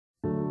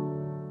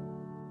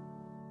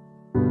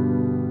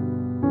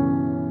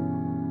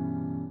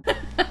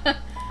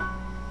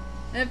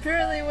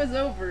Apparently it was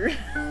over.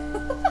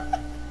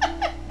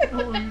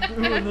 What are you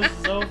doing when this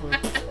is over?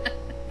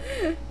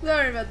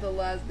 Sorry about the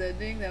last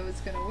ending, that was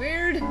kind of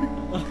weird.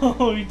 What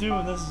are you doing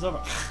when this is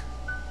over?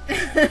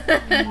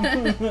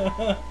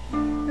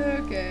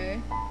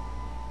 Okay.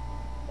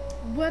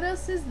 What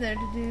else is there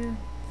to do?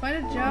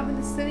 Find a job in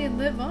the city and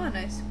live on,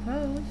 I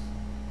suppose.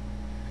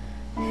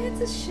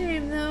 It's a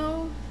shame,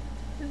 though.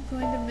 I'm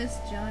going to miss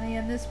Johnny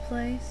and this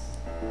place.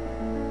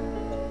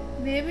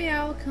 Maybe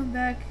I will come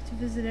back to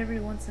visit every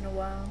once in a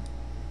while.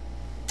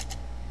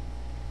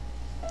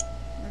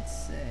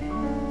 Let's see.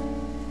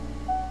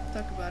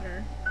 Talk about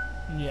her.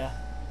 Yeah.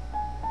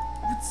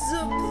 What's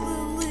up,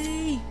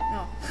 Lily?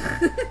 Oh.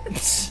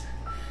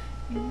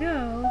 You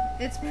know,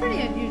 it's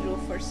pretty unusual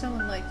for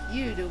someone like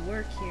you to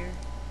work here.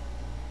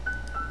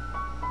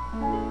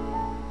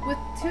 With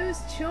 2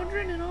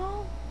 children and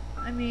all?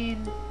 I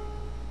mean,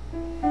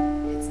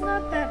 it's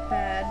not that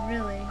bad,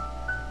 really.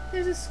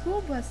 There's a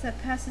school bus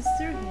that passes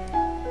through here.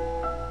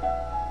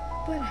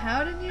 But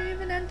how did you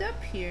even end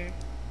up here?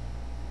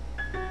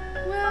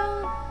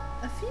 Well,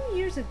 a few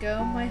years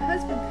ago, my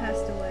husband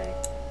passed away.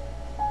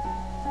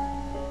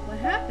 What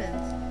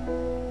happened?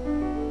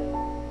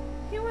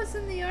 He was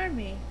in the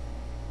army.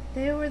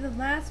 They were the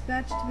last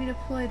batch to be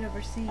deployed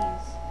overseas.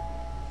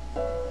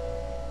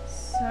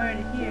 Sorry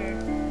to hear.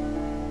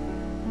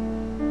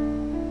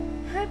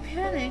 I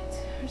panicked.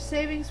 Our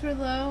savings were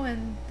low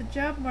and the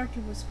job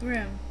market was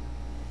grim.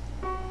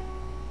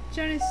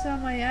 Johnny saw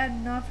my ad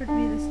and offered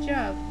me this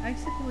job. I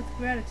accepted with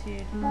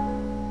gratitude.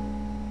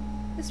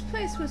 This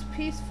place was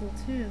peaceful,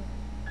 too.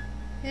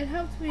 It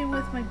helped me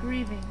with my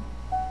grieving.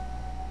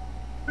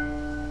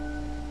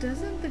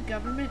 Doesn't the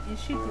government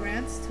issue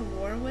grants to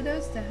war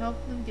widows to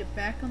help them get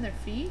back on their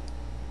feet?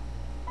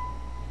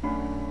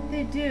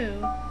 They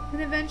do,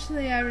 and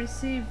eventually I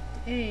received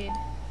aid.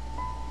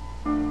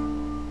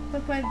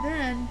 But by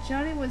then,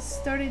 Johnny was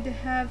starting to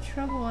have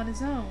trouble on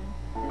his own.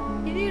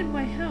 He needed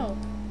my help.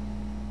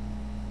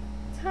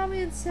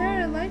 Tommy and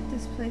Sarah liked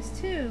this place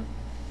too,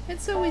 and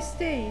so we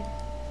stayed.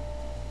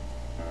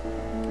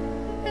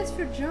 As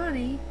for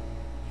Johnny,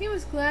 he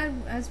was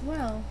glad as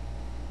well.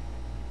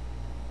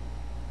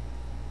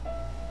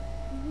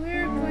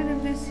 We're going to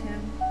miss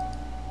him.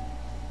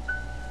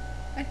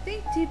 I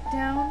think deep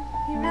down,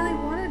 he really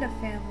wanted a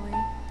family.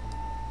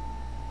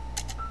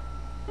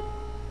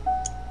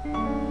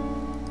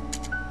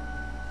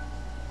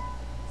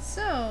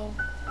 So,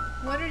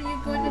 what are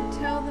you going to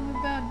tell them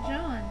about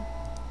John?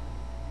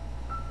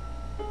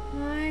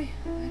 I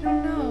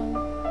don't know.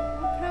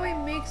 I'll probably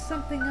make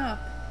something up,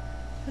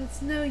 but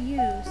it's no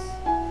use.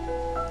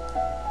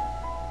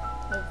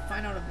 We'll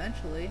find out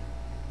eventually.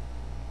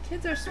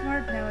 Kids are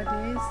smart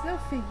nowadays. They'll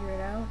figure it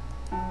out.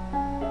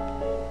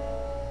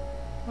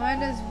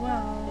 Might as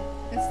well.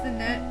 It's the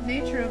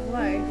nature of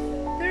life.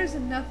 There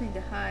isn't nothing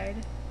to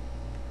hide.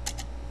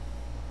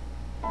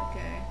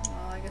 Okay,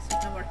 well, I guess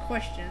there's no more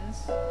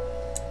questions.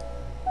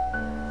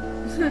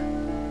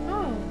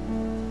 Oh,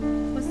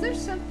 was there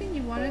something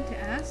you wanted to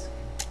ask?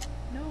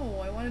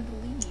 No, I wanted to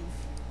leave.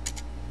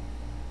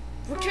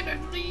 Where can I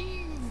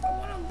leave? I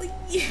want to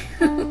leave.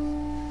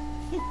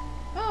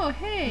 Oh,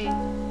 hey.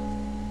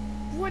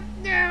 What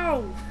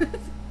now?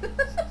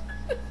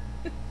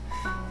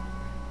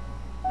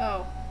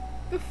 Oh,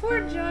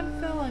 before John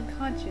fell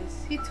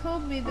unconscious, he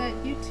told me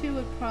that you two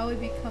would probably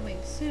be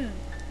coming soon.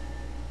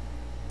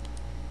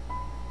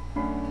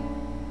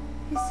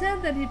 He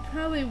said that he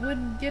probably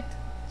wouldn't get the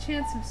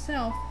chance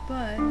himself,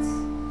 but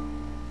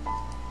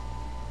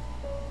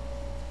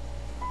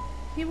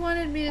he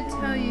wanted me to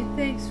tell you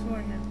thanks for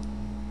him.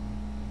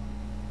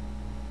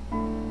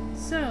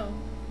 So,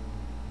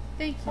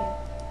 thank you.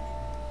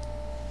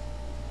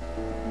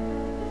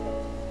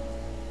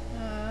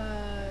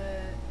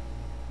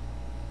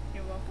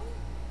 You're welcome.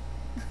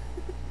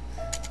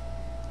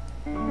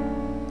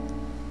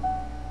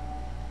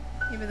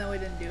 Even though we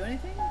didn't do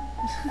anything?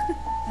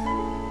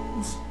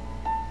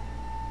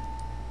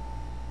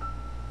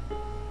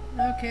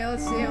 Okay,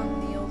 let's see how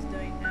Neil's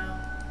doing now.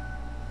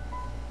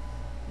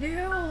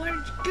 Neil,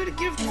 aren't you gonna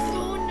give the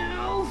phone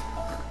now?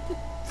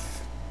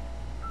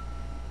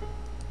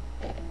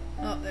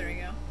 Oh, there we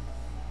go.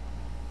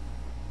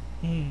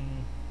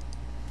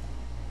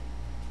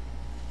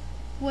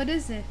 What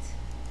is it?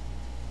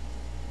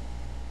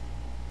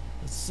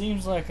 It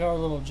seems like our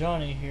little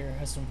Johnny here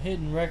has some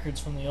hidden records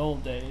from the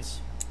old days.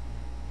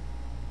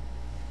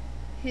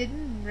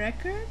 Hidden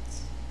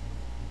records?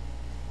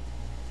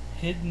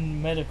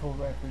 Hidden medical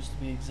records, to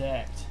be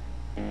exact.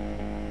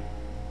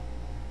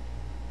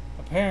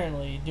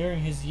 Apparently, during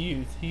his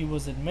youth, he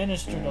was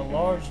administered a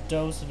large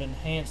dose of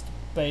enhanced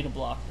beta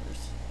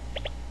blockers.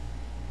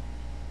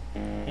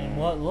 And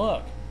what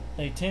luck!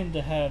 They tend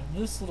to have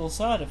this little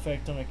side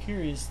effect on a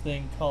curious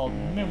thing called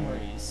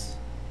memories.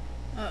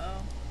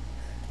 Uh-oh.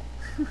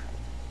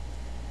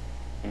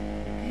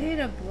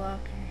 Beta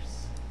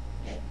blockers.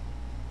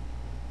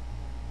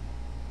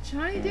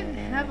 Johnny didn't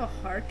have a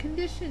heart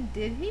condition,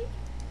 did he?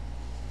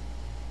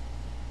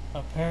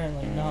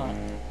 Apparently not.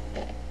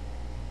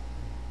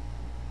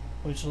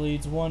 which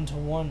leads one to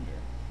wonder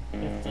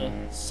if the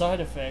side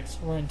effects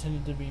were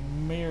intended to be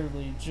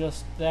merely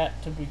just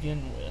that to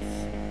begin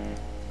with,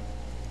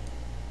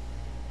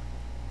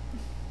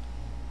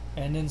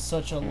 and in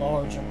such a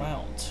large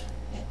amount.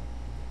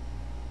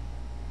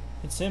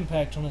 Its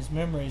impact on his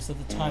memories at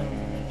the time of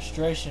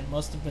administration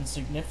must have been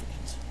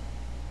significant.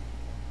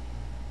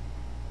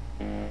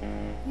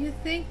 You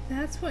think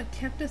that's what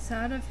kept us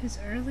out of his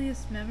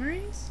earliest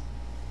memories?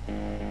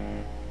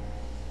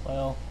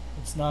 Well,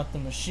 it's not the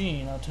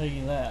machine, I'll tell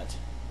you that.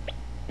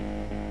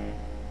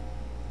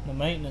 The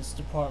maintenance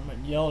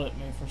department yelled at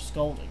me for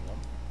scolding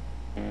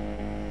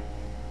them.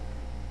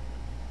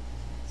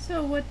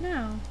 So what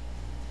now?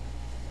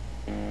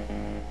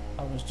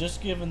 I was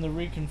just given the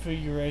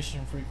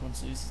reconfiguration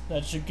frequencies.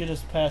 That should get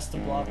us past the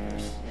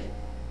blockers.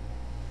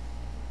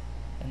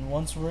 And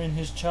once we're in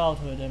his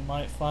childhood, it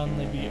might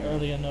finally be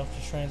early enough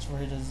to transfer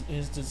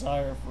his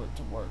desire for it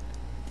to work.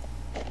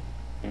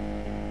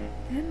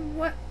 Then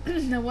what?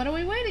 What are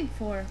we waiting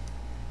for?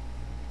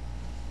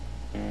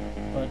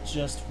 But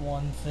just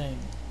one thing.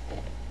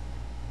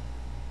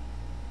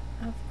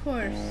 Of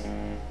course.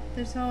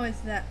 There's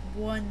always that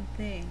one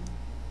thing.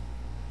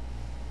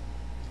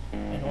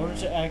 In order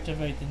to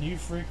activate the new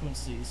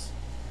frequencies,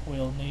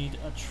 we'll need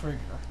a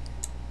trigger.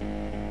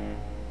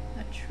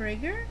 A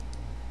trigger?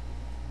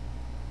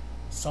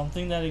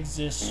 Something that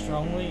exists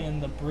strongly in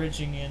the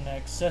bridging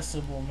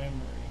inaccessible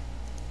memory.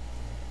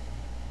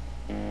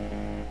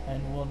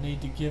 And we'll need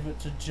to give it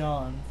to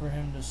John for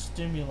him to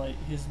stimulate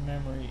his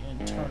memory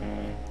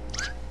internally.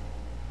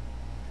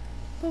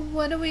 But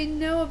what do we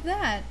know of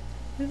that?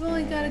 We've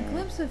only got a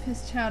glimpse of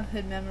his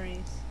childhood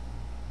memories.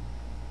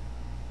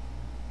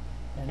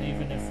 And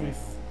even if we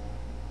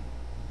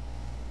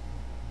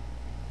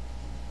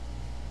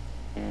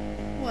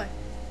What?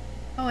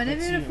 Oh, and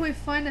That's even if you. we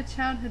find a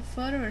childhood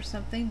photo or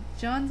something,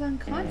 John's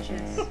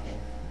unconscious.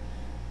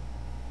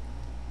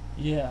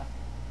 Yeah,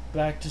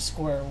 back to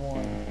square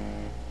one.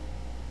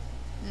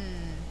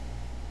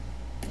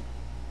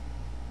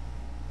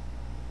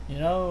 You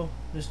know,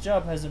 this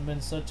job hasn't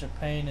been such a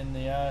pain in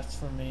the ass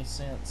for me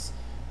since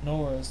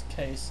Nora's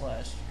case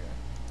last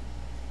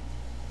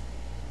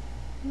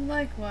year.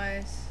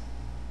 Likewise.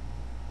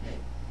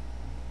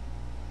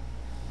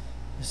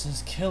 This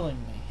is killing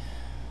me.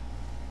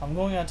 I'm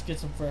going out to get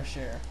some fresh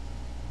air.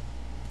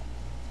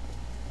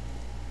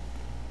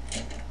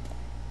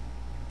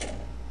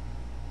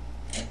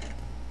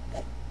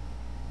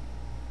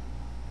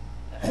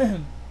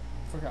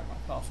 Forgot my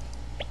coffee.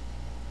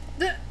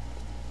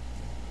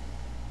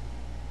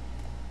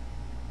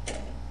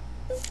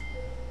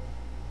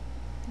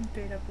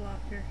 Beta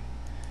blocker.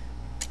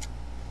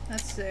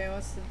 Let's see,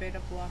 what's the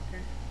beta blocker?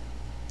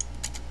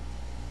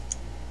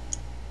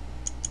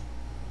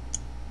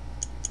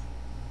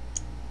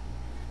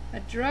 A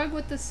drug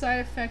with the side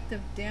effect of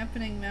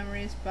dampening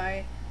memories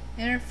by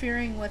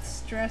interfering with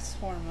stress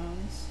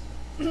hormones.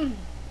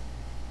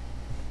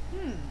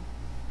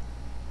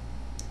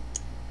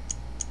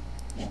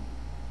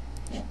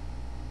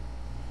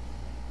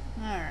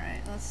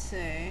 Alright, let's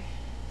see.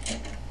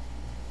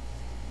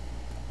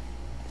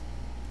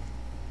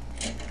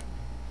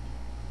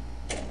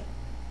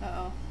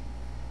 Uh-oh.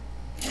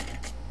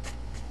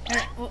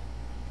 Alright, well.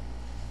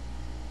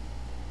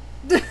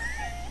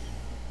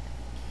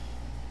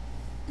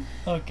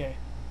 Okay.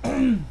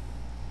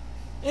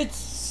 It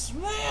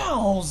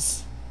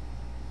smells!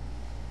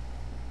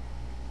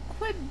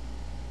 Quit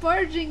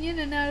barging in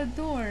and out of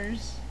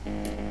doors.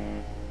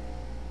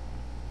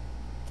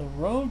 The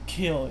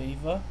roadkill,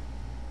 Eva.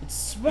 It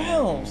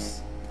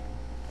smells!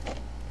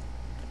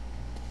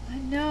 I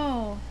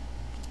know.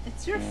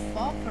 It's your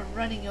fault for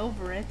running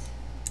over it.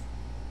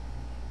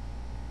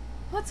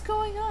 What's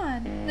going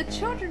on? The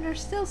children are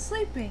still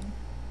sleeping.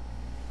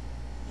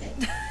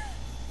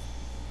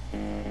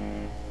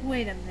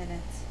 Wait a minute.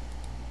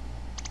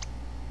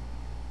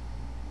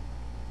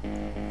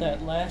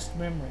 That last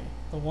memory,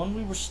 the one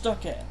we were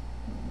stuck at.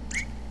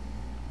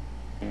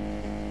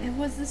 It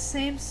was the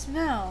same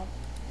smell.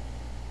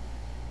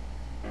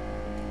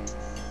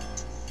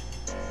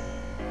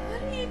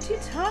 What are you two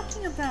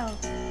talking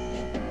about?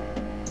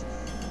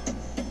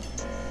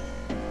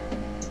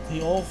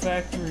 The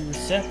olfactory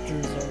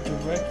receptors are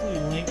directly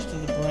linked to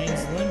the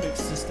brain's limbic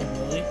system,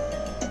 Lily.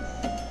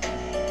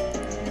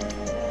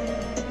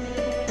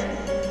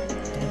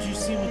 Don't you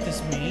see what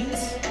this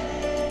means?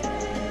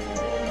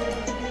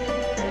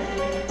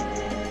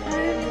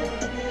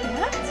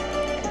 What?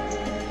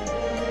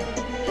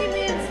 He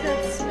means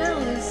that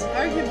smell is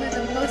arguably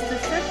the most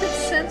effective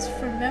sense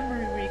for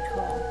memory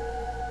recall.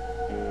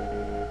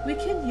 We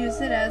can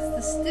use it as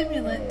the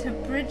stimulant to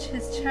bridge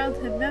his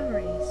childhood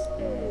memories.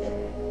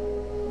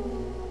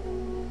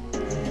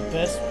 The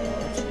best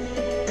part,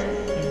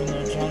 even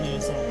though Johnny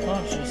is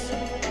unconscious,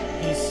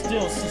 he is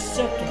still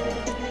susceptible.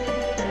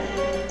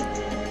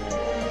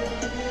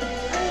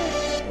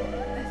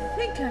 I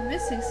think I'm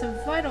missing some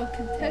vital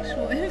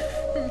contextual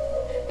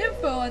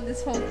info on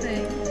this whole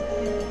thing.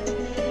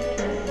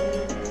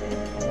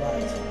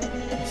 Alright,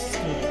 this is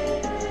good.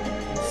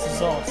 This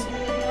is awesome.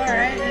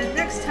 Alright, and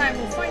next time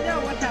we'll find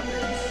out what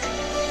happens.